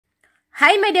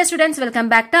Hi my dear students, welcome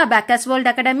back to Abacus World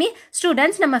Academy.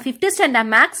 Students, நம்ம 5th standard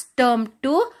maths term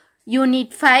 2 unit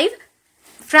 5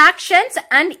 fractions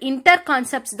and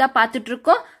interconcepts தான் பார்த்துட்டு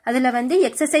இருக்கோம். அதுல வந்து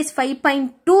exercise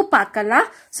 5.2 பார்க்கலாம்.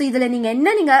 So இதுல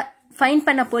நீங்க find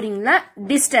பண்ண போறீங்களா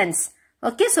distance.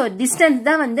 Okay, so distance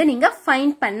தான் வந்து நீங்க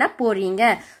find பண்ண போறீங்க.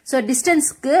 So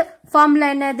distanceக்கு formula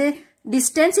என்னது?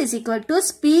 Distance is equal to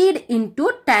speed into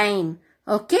time.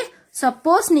 Okay.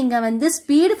 Suppose நீங்க வந்து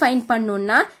speed find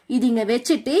பண்ணனும்னா இது இங்க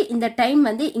வெச்சிட்டு இந்த டைம்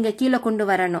வந்து இங்க கீழ கொண்டு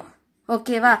வரணும்.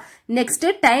 ஓகேவா? நெக்ஸ்ட்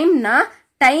டைம்னா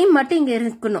டைம் மட்டும் இங்க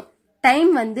இருக்கணும்.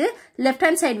 டைம் வந்து left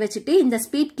hand side வெச்சிட்டு இந்த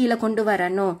ஸ்பீட் கீழ கொண்டு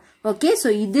வரணும். ஓகே,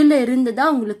 சோ இதுல இருந்து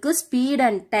தான் உங்களுக்கு ஸ்பீட்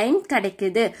and டைம்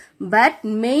கிடைக்குது. பட்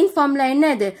மெயின் ஃபார்முலா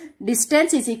என்னது?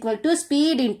 Distance is equal to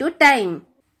speed into time.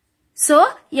 So,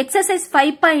 exercise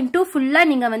 5.2 full-ஆ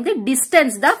நீங்க வந்து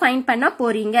distance தான் find பண்ண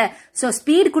போறீங்க. So,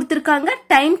 speed கொடுத்திருக்காங்க,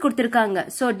 time கொடுத்திருக்காங்க.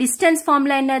 So, distance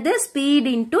formula என்னது? Speed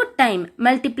into time.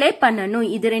 Multiply பண்ணணும்,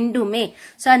 இது ரெண்டுமே.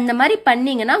 So, அந்த மாதிரி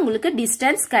பண்ணீங்கன்னா உங்களுக்கு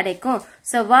distance கிடைக்கும்.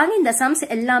 So, வாங்க இந்த sums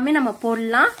எல்லாமே நம்ம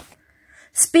போடலாம்.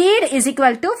 Speed is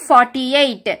equal to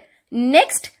 48.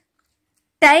 Next,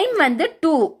 time வந்து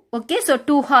 2. Okay, so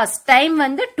 2 hours. Time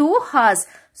வந்து 2 hours.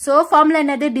 So, formula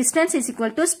என்னது? Distance is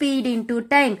equal to speed into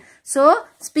time. So,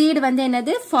 speed வந்து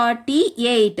என்னது?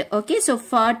 48. Okay, so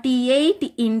 48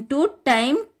 into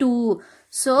time 2.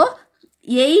 So,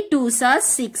 8 2s are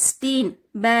 16.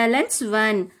 Balance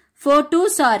 1. 4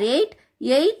 2s are 8.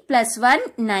 8 plus 1,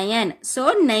 9. So,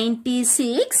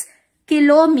 96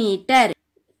 kilometer.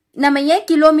 நம்ம ஏன்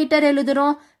kilometre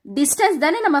எழுதுறோம்? Distance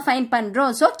தானே நம்ம find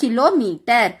பண்றோம். So,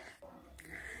 kilometer.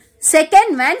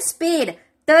 Second one, speed.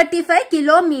 35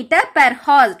 kilometer per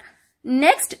hour.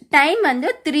 Next, time வந்து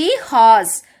 3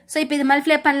 hours. So, இப்போ இது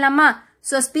multiply பண்ணலாமா?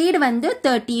 So, speed வந்து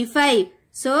 35.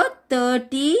 So,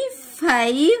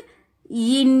 35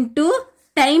 into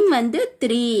time வந்து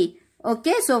 3.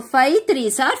 Okay, so 5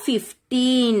 3s are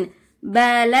 15.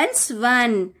 Balance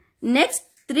 1. Next,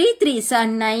 3 3s are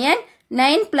 9.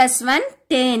 9 plus 1,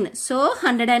 10. So,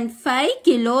 105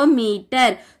 kilometer.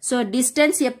 So,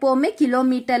 distance எப்போமே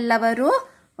kilometerல வரும்.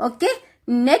 Okay.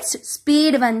 Next,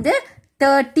 speed வந்து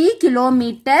 30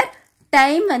 kilometer,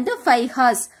 time வந்து 5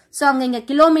 hours. So, அங்க இங்க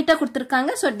kilometer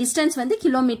கொடுத்திருக்காங்க. So, distance வந்து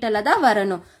kilometerல தான்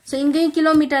வரணும். So, இங்கேயும்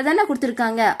kilometer தானே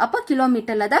கொடுத்திருக்காங்க. அப்போ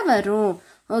kilometerல தான் வரும்.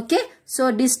 Okay. So,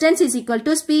 distance is equal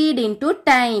to speed into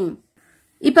time.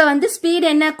 இப்போ வந்து speed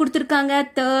என்ன கொடுத்திருக்காங்க?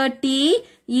 30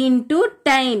 into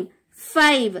time.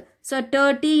 5. So,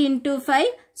 30 into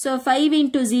 5. So, 5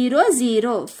 into 0,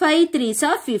 0. 5 3s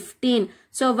are 15.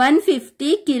 So, 150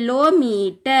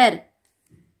 kilometer.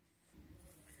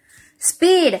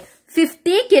 Speed,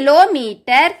 50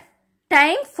 kilometer.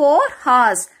 Time, 4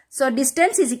 hours. So,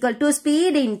 distance is equal to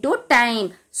speed into time.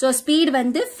 So, speed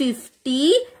வந்து 50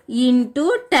 into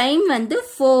time வந்து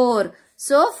 4.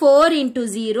 So, 4 into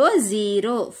 0,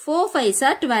 0. 4 5s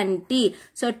are 20.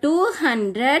 So,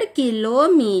 200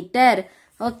 kilometer.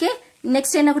 Okay.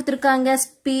 Next என்ன கொடுத்திருக்காங்க?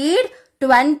 Speed,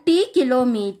 20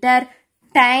 kilometer.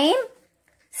 Time,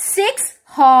 6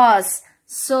 hours.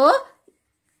 So,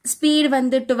 speed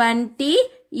வந்து 20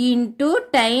 into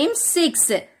time 6.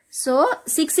 So,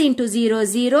 6 into 0,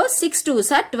 0. 6 2s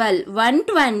are 12.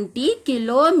 120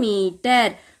 kilometer.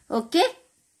 Okay.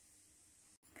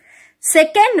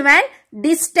 Second one,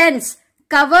 distance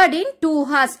covered in 2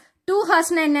 hours. 2 hours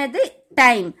na என்னது?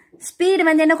 Time. Speed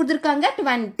வந்து என்ன கொடுத்திருக்காங்க?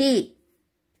 20.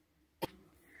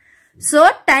 So,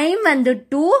 time வந்து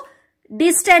 2.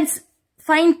 Distance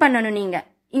find பண்ணணும் நீங்க.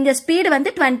 இங்க speed வந்து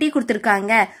 20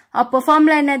 கொடுத்திருக்காங்க. அப்போ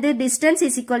formula என்னது? Distance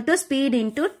is equal to speed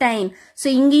into time. So,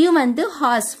 இங்கேயும் வந்து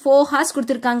hours, 4 hours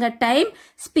கொடுத்திருக்காங்க time.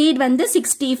 Speed வந்து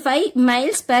 65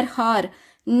 miles per hour.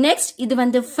 Next, இது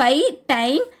வந்து 5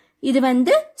 time. இது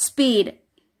வந்து speed.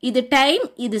 இது time,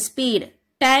 இது speed.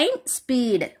 Time,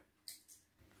 speed.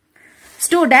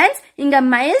 Students, இங்க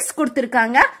miles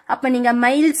கொடுத்திருக்காங்க. அப்ப நீங்க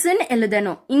milesன்னு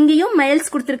எழுதணும். இங்கேயும் miles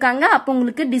கொடுத்திருக்காங்க. அப்ப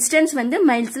உங்களுக்கு distance வந்து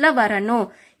milesல வரணும்.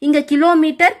 இங்க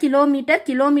கிலோமீட்டர் கிலோமீட்டர்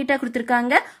கிலோமீட்டர்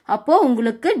கொடுத்திருக்காங்க. அப்போ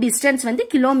உங்களுக்கு distance வந்து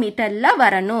கிலோமீட்டர்ல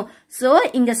வரணும். So,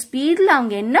 இங்க ஸ்பீட்ல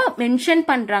அவங்க என்ன மென்ஷன்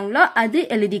பண்றாங்களோ அது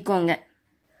எழுதிக்கோங்க.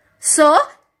 So,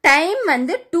 time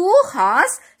வந்து 2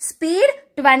 hours, speed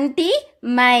 20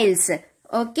 miles.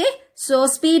 Okay. So,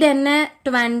 speed என்ன?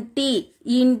 20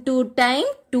 into time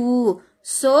 2.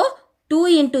 So, 2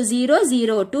 into 0,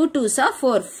 0. 2 2s are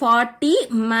 4. 40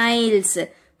 miles.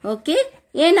 Okay.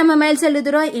 ஏன் நம்ம miles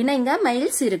எழுதுறோம்? ஏன்னா இங்க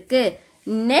miles இருக்கு.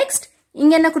 Next,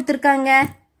 இங்க என்ன கொடுத்திருக்காங்க?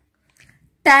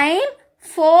 Time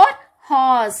 4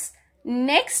 hours.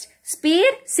 Next,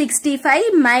 speed 65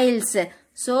 miles.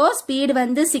 So, speed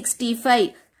வந்து 65.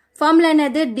 formula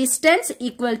என்னது distance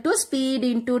equal to speed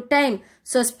into time.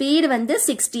 So speed வந்து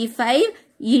 65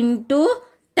 into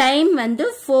time வந்து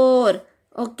 4.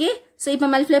 Okay. So இப்ப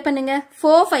multiply பண்ணுங்க.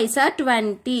 4 5s are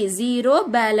 20. 0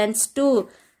 balance 2.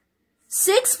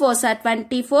 6 4s are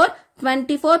 24.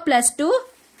 24 plus 2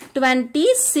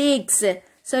 26.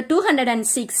 So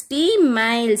 260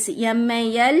 miles.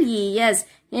 M-I-L-E-S.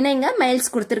 என்னங்க miles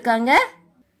கொடுத்திருக்காங்க.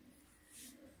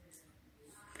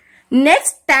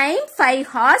 Next time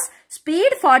 5 hours,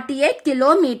 speed 48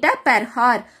 km per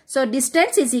hour. So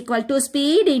distance is equal to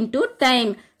speed into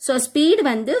time. So speed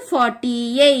வந்து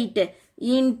 48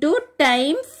 into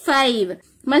time 5.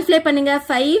 Multiply பண்ணுங்க.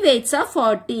 5 8s are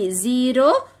 40. 0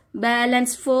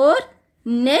 balance 4.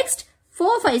 Next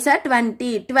 4 5s are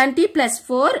 20. 20 plus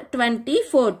 4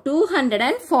 24.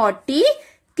 240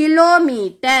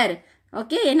 kilometer.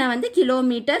 Okay, என்ன வந்து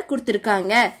kilometre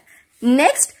கொடுத்திருக்காங்க.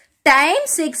 Next time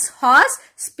 6 hours,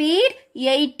 speed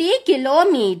 80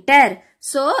 kilometer.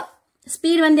 So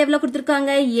speed வந்து எவ்வளவு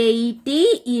கொடுத்திருக்காங்க. 80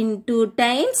 into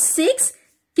time 6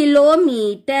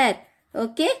 kilometer.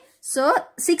 Okay, so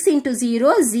 6 into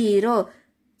 0 0.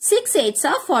 6 8s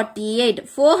are 48.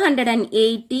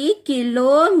 480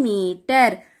 kilometer.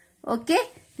 Okay,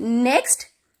 next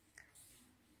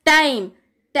time.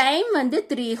 Time வந்து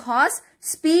 3 hours.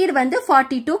 Speed வந்து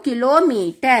 42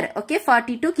 kilometer. Okay,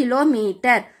 42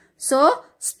 kilometer. So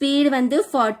speed வந்து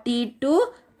 42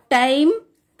 time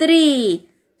 3.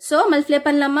 So multiply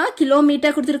பண்ணலாமா.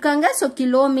 Kilometre கொடுத்திருக்காங்க. So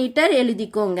kilometre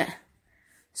எழுதிக்கோங்க.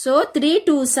 So 3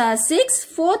 2s are 6.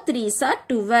 4 3s are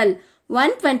 12.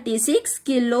 126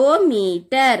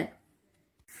 kilometer.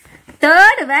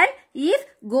 Third one, if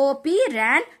Gopi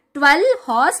ran 12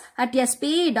 hours at a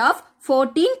speed of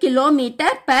 14 km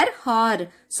per hour.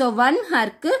 So 1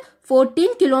 hourக்கு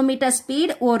 14 km speed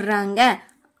ஓடுறாங்க.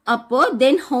 அப்போ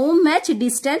then how much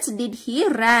distance did he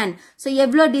ran? So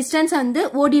எவ்வளோ distance வந்து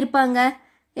ஓடி இருப்பாங்க.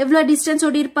 எவ்வளோ distance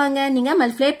ஓடி இருப்பாங்க. நீங்க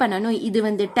multiply பண்ணணும். இது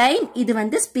வந்து time, இது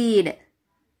வந்து speed.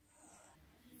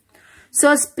 So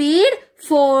speed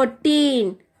 14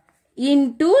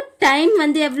 into time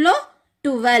வந்து எவ்வளோ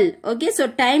 12. Okay, so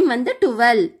time வந்து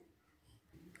 12.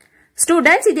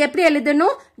 Students, இது எப்படி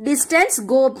எழுதணும். Distance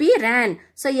Gopi ran.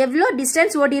 So எவ்வளோ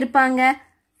distance ஓடி இருப்பாங்க.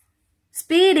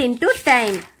 Speed into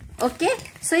time. Okay,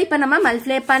 so இப்ப நம்ம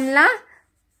multiply பண்ணலாம்.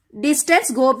 Distance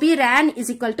Gopi ran is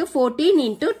equal to 14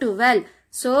 into 12.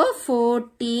 So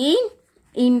 14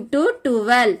 into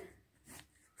 12.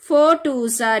 4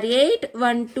 2s are 8.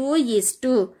 1 2 is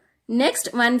 2. Next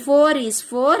 1 4 is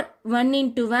 4. 1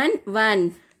 into 1 1.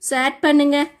 So add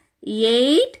பண்ணுங்க.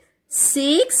 8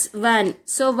 6 1.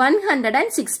 So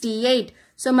 168.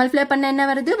 So multiply பண்ண என்ன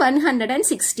வருது.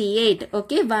 168.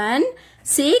 Okay, 1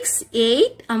 6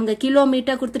 8. அவங்க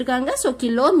கிலோமீட்டர் கொடுத்திருக்காங்க. So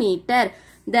kilometre.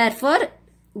 Therefore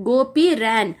Gopi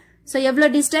ran. So எவ்வளோ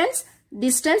distance?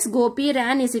 Distance Gopi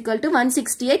ran is equal to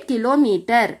 168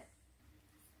 kilometer.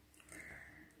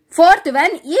 Fourth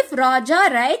one, if Raja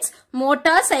rides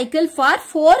motorcycle for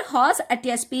 4 hours at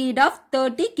a speed of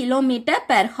 30 km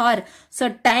per hour. So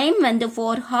time வந்து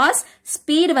 4 hours,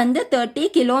 speed வந்து 30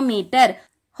 km.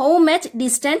 How much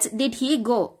distance did he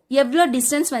go? எவ்வளோ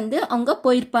distance வந்து அவங்க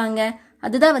போயிருப்பாங்க.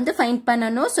 அதுதான் வந்து find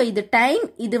பண்ணணும். So இது time,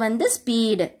 இது வந்து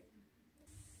speed.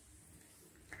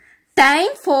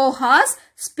 Time 4 hours,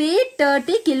 speed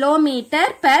 30 km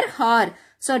per hour.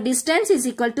 So distance is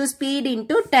equal to speed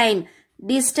into time.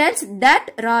 Distance that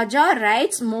Raja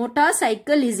rides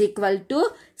motorcycle is equal to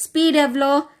speed எவ்வளோ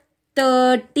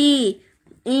 30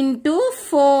 into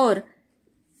 4.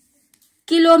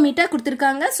 கிலோமீட்டர்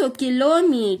கொடுத்திருக்காங்க. So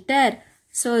kilometre.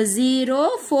 So 0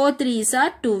 4 3s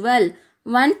are 12.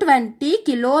 120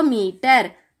 kilometer.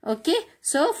 Okay,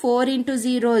 so 4 into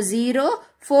 0 0.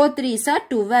 4 3s are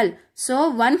 12. So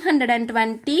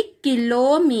 120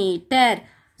 kilometer.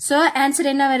 So answer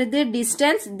என்ன வருது.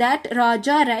 Distance that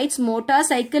Raja rides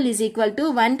motorcycle is equal to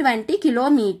 120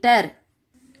 kilometer.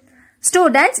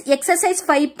 Students, exercise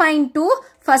 5.2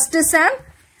 first sum,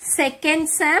 second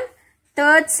sum,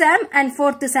 third sum and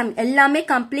fourth sum எல்லாமே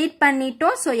complete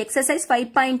பண்ணிட்டோம். So exercise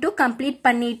 5.2 complete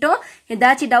பண்ணிட்டோம்.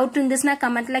 ஏதாச்சும் doubt இருந்துச்சுன்னா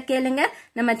கமெண்ட்ல கேளுங்க.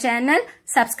 நம்ம சேனல்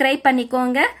சப்ஸ்கிரைப்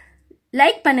பண்ணிக்கோங்க.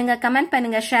 லைக் பண்ணுங்க, கமெண்ட்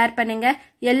பண்ணுங்க, ஷேர் பண்ணுங்க.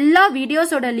 எல்லா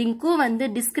வீடியோஸோட லிங்க்கும் வந்து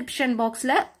டிஸ்கிரிப்ஷன்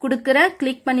பாக்ஸ்ல கொடுக்குறேன்.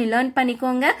 கிளிக் பண்ணி லேர்ன்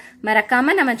பண்ணிக்கோங்க.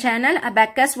 மறக்காம நம்ம சேனல்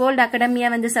அபாக்கஸ் வேர்ல்ட் அகாடமியை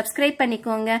வந்து சப்ஸ்கிரைப்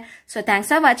பண்ணிக்கோங்க. So thanks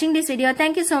for watching this video.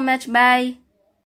 Thank you so much. Bye.